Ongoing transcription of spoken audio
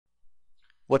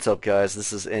What's up guys,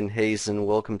 this is inHaze and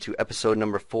welcome to episode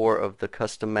number 4 of the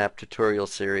custom map tutorial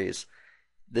series.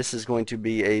 This is going to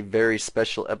be a very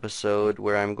special episode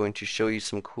where I'm going to show you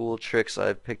some cool tricks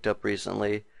I've picked up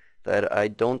recently that I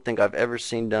don't think I've ever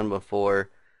seen done before.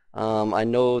 I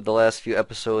know the last few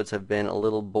episodes have been a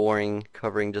little boring,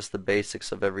 covering just the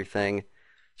basics of everything,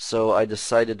 so I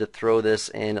decided to throw this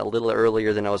in a little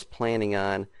earlier than I was planning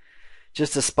on,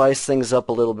 just to spice things up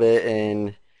a little bit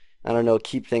and I don't know,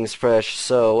 keep things fresh.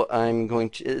 So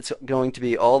it's going to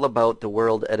be all about the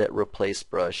WorldEdit Replace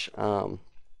brush.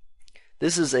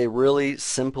 This is a really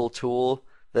simple tool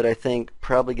that I think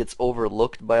probably gets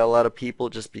overlooked by a lot of people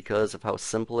just because of how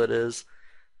simple it is.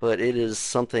 But it is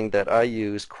something that I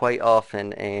use quite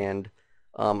often, and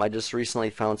I just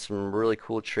recently found some really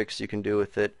cool tricks you can do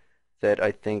with it that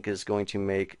I think is going to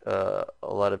make a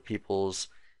lot of people's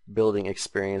building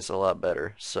experience a lot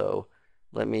better. So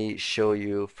let me show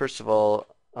you. First of all,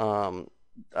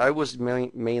 I was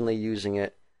mainly using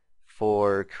it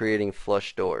for creating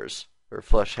flush doors, or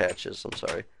flush hatches, I'm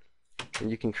sorry.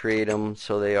 And you can create them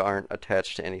so they aren't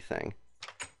attached to anything.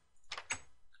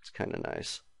 It's kind of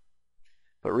nice.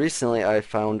 But recently I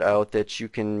found out that you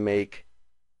can make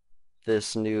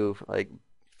this new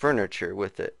furniture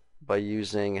with it by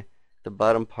using the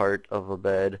bottom part of a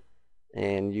bed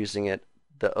and using it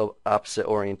the opposite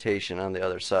orientation on the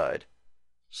other side.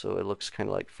 So it looks kind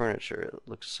of like furniture. It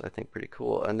looks, I think, pretty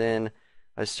cool. And then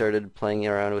I started playing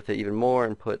around with it even more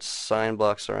and put sign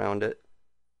blocks around it.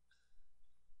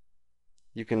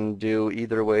 You can do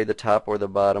either way, the top or the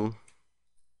bottom.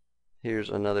 Here's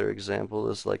another example.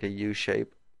 This is like a U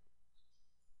shape.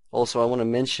 Also, I want to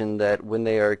mention that when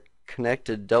they are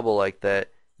connected double like that,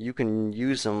 you can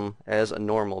use them as a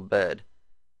normal bed,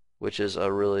 which is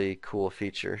a really cool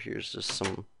feature. Here's just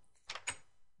some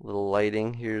little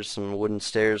lighting. Here's some wooden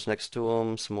stairs next to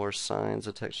them, some more signs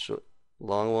attached to a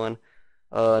long one.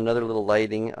 Another little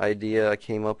lighting idea I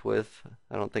came up with.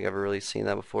 I don't think I've ever really seen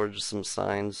that before, just some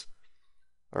signs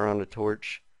around a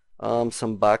torch.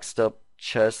 Some boxed up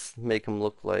chests, make them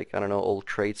look like, I don't know, old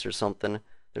crates or something.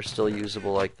 They're still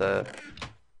usable like that.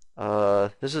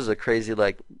 This is a crazy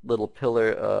little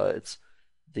pillar. It's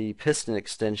the piston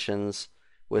extensions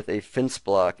with a fence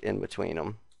block in between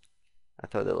them. I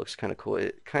thought that looks kind of cool.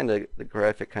 The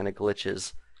graphic kind of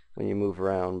glitches when you move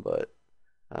around, but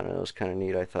I don't know, it's kind of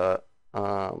neat, I thought.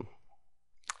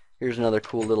 Here's another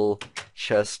cool little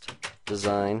chest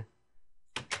design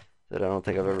that I don't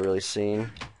think I've ever really seen.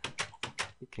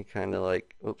 You can kind of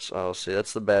oops, I'll see.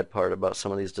 That's the bad part about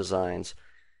some of these designs,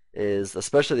 is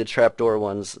especially the trapdoor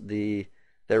ones, they're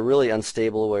really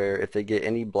unstable where if they get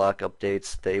any block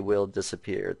updates, they will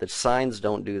disappear. The signs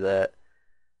don't do that.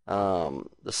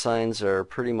 The signs are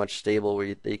pretty much stable where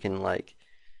you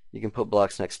can put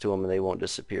blocks next to them and they won't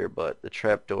disappear, but the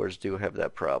trapdoors do have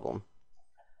that problem.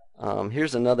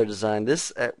 Here's another design.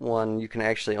 This one you can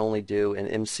actually only do in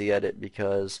MCEdit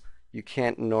because you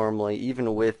can't normally,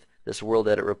 even with this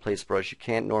WorldEdit Replace brush, you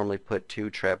can't normally put two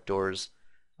trapdoors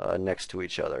next to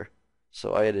each other.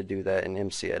 So I had to do that in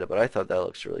MCEdit, but I thought that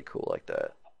looks really cool like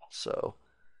that. So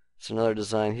it's another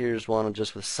design. Here's one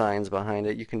just with signs behind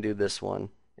it. You can do this one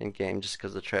in game just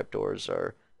because the trapdoors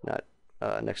are not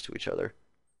next to each other.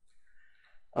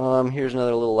 Here's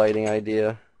another little lighting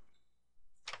idea.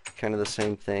 Kind of the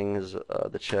same thing as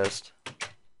the chest,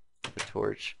 the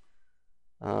torch.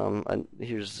 And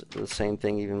here's the same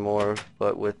thing even more,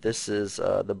 but with this is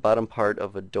the bottom part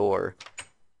of a door.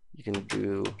 You can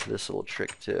do this little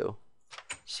trick too.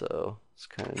 So it's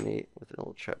kind of neat with a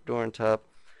little trapdoor on top.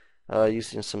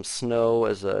 Using some snow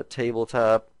as a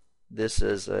tabletop. This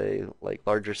is a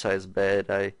larger size bed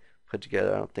I put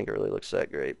together. I don't think it really looks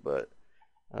that great, but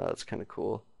it's kind of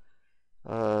cool.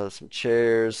 Some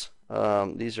chairs.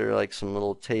 These are some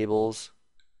little tables.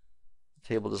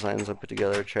 Table designs I put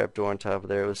together. A trapdoor on top of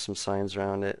there with some signs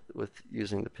around it with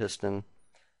using the piston.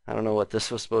 I don't know what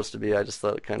this was supposed to be. I just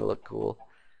thought it kind of looked cool.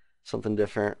 Something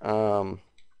different.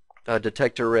 A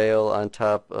detector rail on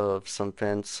top of some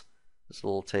fence. This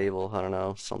little table. I don't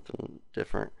know. Something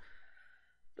different.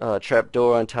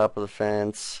 Trapdoor on top of the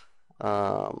fence,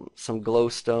 some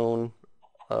glowstone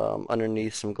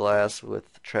underneath some glass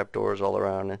with trapdoors all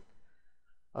around it.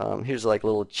 Here's a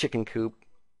little chicken coop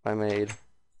I made.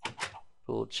 A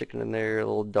little chicken in there, a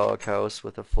little dog house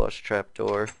with a flush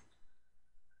trapdoor.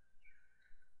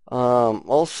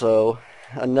 Also,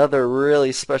 another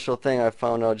really special thing I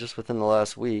found out just within the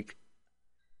last week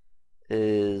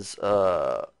is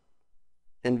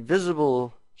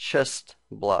invisible chest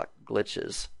block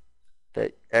glitches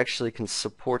that actually can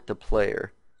support the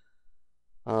player.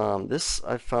 This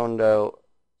I found out,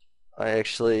 I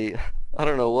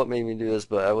don't know what made me do this,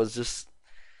 but I was just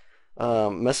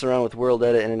messing around with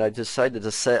WorldEdit, and I decided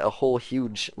to set a whole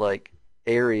huge like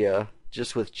area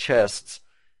just with chests,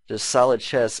 just solid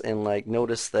chests, and like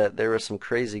noticed that there was some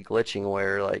crazy glitching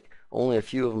where like only a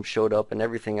few of them showed up, and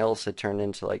everything else had turned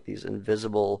into like these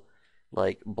invisible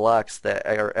like blocks that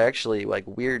are actually like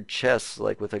weird chests,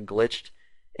 like with a glitched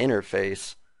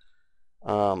interface.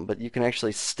 But you can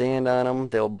actually stand on them.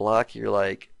 They'll block your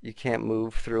like you can't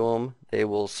move through them. They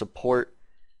will support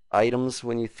items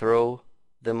when you throw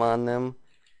them on them,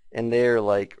 and they're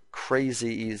like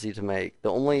crazy easy to make.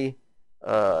 The only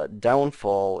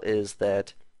downfall is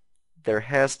that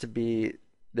there's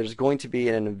going to be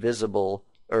an invisible,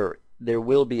 or there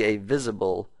will be a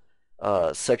visible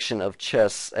section of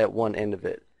chests at one end of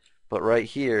it. But right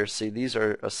here, see, these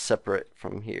are separate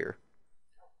from here.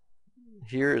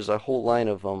 Here is a whole line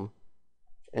of them,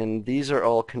 and these are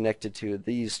all connected to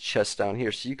these chests down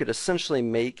here. So you could essentially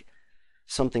make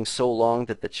something so long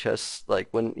that the chests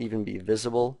like wouldn't even be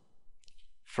visible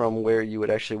from where you would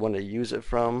actually want to use it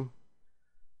from.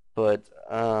 But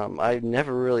I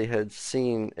never really had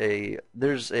seen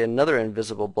there's another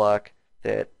invisible block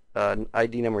that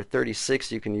ID number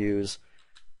 36 you can use.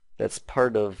 That's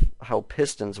part of how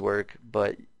pistons work,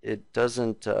 but it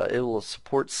doesn't. It will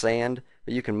support sand,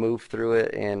 but you can move through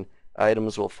it, and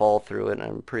items will fall through it. And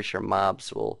I'm pretty sure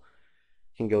mobs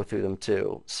can go through them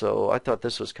too. So I thought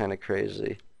this was kind of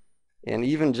crazy, and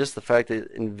even just the fact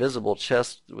that invisible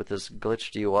chest with this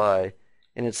glitched UI,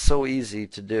 and it's so easy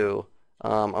to do.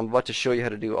 I'm about to show you how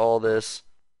to do all this.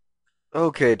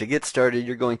 Okay, to get started,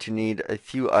 you're going to need a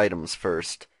few items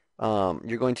first.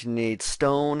 You're going to need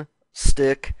stone,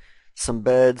 stick, some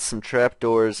beds, some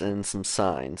trapdoors, and some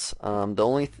signs. The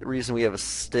only reason we have a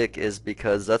stick is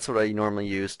because that's what I normally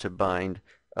use to bind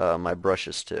my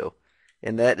brushes to.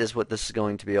 And that is what this is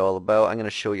going to be all about. I'm going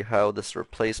to show you how this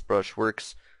replace brush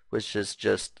works, which is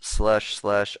just /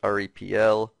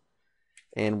 repl,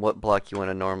 and what block you want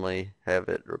to normally have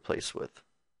it replace with.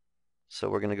 So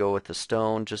we're going to go with the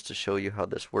stone just to show you how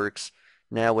this works.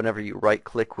 Now whenever you right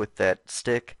click with that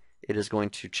stick, it is going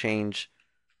to change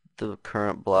the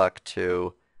current block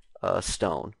to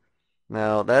stone.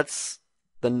 Now that's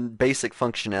the basic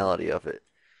functionality of it.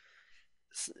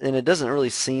 And it doesn't really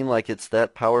seem like it's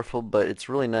that powerful, but it's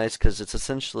really nice because it's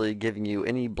essentially giving you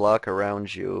any block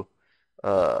around you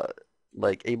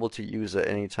like able to use at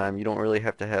any time. You don't really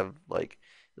have to have like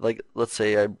let's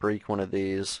say I break one of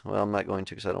these. Well, I'm not going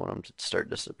to because I don't want them to start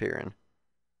disappearing.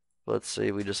 Let's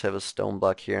say we just have a stone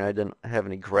block here and I didn't have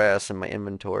any grass in my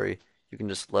inventory. You can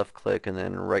just left click and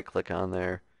then right click on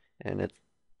there and it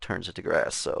turns it to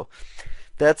grass. So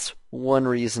that's one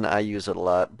reason I use it a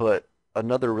lot. But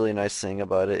another really nice thing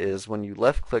about it is when you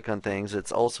left click on things,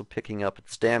 it's also picking up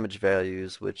its damage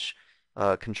values, which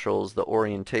controls the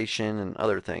orientation and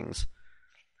other things.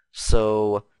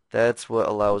 So that's what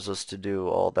allows us to do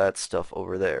all that stuff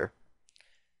over there.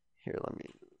 Here, let me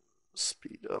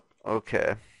speed up.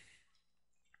 Okay.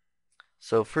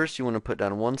 So first you want to put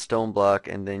down one stone block,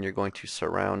 and then you're going to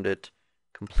surround it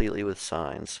completely with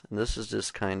signs. And this is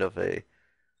just kind of a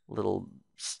little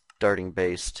starting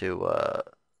base to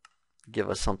give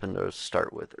us something to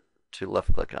start with, to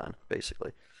left click on,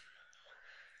 basically.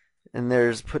 And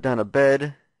there's put down a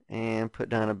bed, and put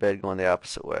down a bed going the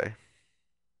opposite way.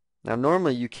 Now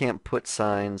normally you can't put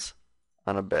signs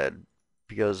on a bed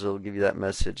because it'll give you that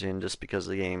message, and just because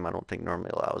the game I don't think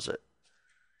normally allows it.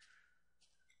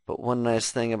 But one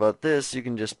nice thing about this, you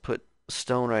can just put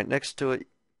stone right next to it,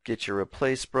 get your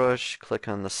replace brush, click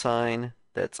on the sign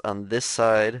that's on this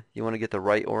side. You want to get the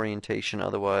right orientation,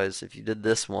 otherwise if you did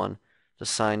this one, the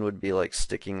sign would be like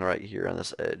sticking right here on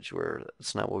this edge where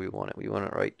that's not what we want it. We want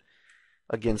it right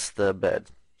against the bed.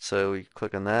 So you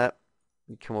click on that,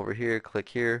 you come over here, click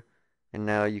here, and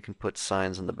now you can put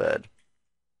signs on the bed.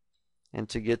 And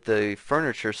to get the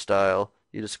furniture style,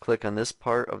 you just click on this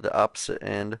part of the opposite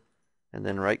end and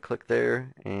then right click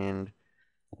there, and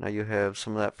now you have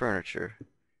some of that furniture.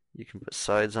 You can put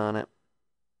sides on it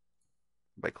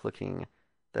by clicking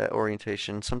that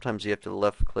orientation. Sometimes you have to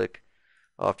left click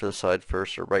off to the side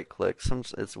first or right click.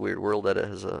 It's weird. WorldEdit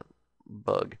has a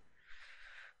bug,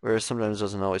 whereas sometimes it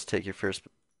doesn't always take your first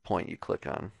point you click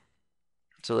on.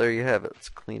 So there you have it. Let's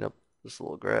clean up this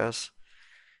little grass.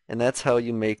 And that's how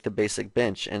you make the basic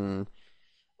bench. And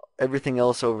everything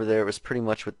else over there was pretty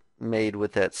much made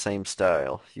with that same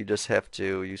style. You just have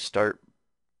to, you start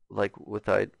like what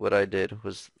I did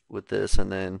was with this,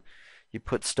 and then you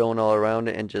put stone all around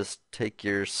it and just take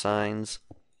your signs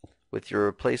with your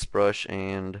replace brush,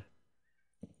 and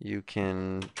you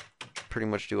can pretty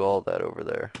much do all that over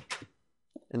there.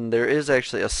 And there is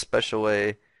actually a special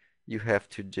way you have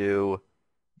to do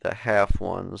the half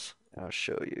ones. I'll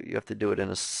show you. You have to do it in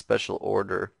a special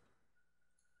order.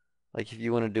 Like if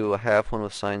you want to do a half one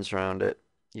with signs around it,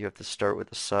 you have to start with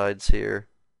the sides here.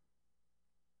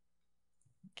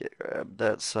 Grab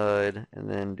that side and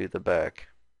then do the back.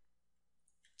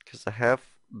 Because the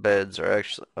half beds are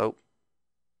actually, oh,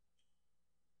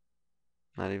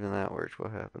 not even that worked.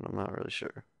 What happened? I'm not really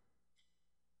sure.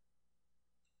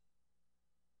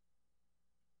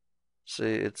 See,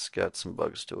 it's got some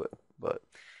bugs to it, but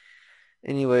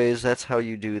anyways, that's how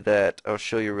you do that. I'll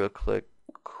show you real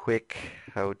quick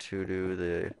how to do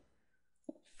the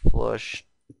flush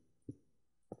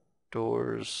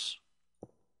doors.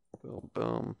 Boom,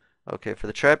 boom. Okay, for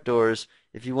the trapdoors,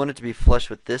 if you want it to be flush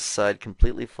with this side,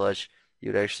 completely flush,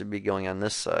 you'd actually be going on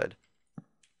this side.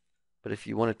 But if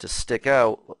you want it to stick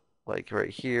out, like right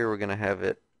here, we're going to have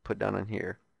it put down on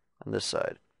here, on this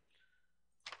side.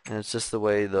 And it's just the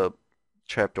way the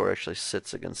trapdoor actually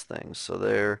sits against things. So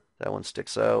there, that one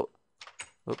sticks out.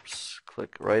 Oops,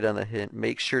 click right on the hinge.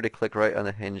 Make sure to click right on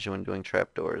the hinge when doing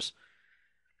trapdoors.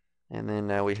 And then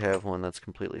now we have one that's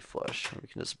completely flush. We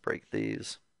can just break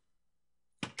these.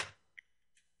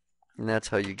 And that's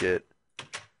how you get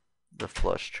the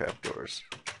flush trapdoors.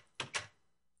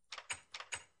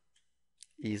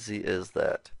 Easy as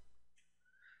that.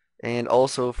 And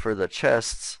also for the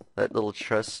chests, that little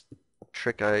chest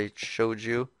trick I showed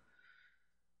you,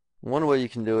 one way you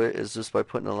can do it is just by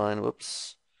putting a line,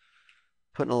 whoops,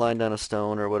 putting a line down a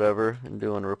stone or whatever and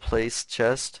doing replace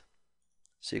chest.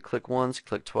 So you click once, you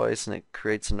click twice, and it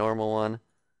creates a normal one.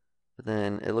 But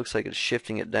then it looks like it's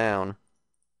shifting it down.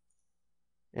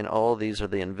 And all these are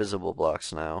the invisible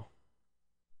blocks now.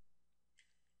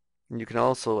 And you can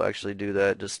also actually do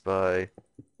that just by,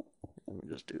 let me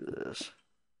just do this.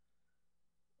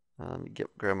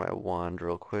 Grab my wand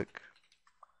real quick.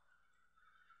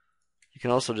 You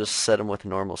can also just set them with a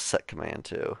normal set command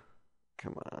too.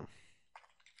 Come on.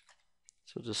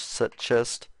 So just set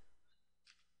chest.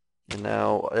 And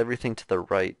now everything to the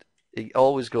right, it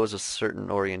always goes a certain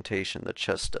orientation, the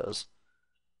chest does.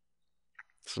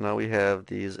 So now we have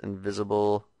these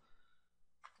invisible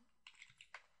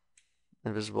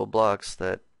blocks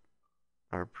that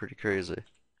are pretty crazy.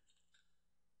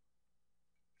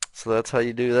 So that's how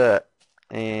you do that.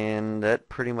 And that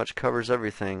pretty much covers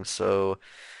everything. So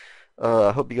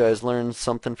I hope you guys learned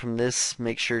something from this.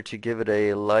 Make sure to give it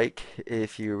a like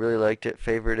if you really liked it,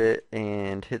 favorite it,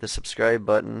 and hit the subscribe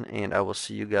button. And I will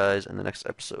see you guys in the next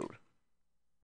episode.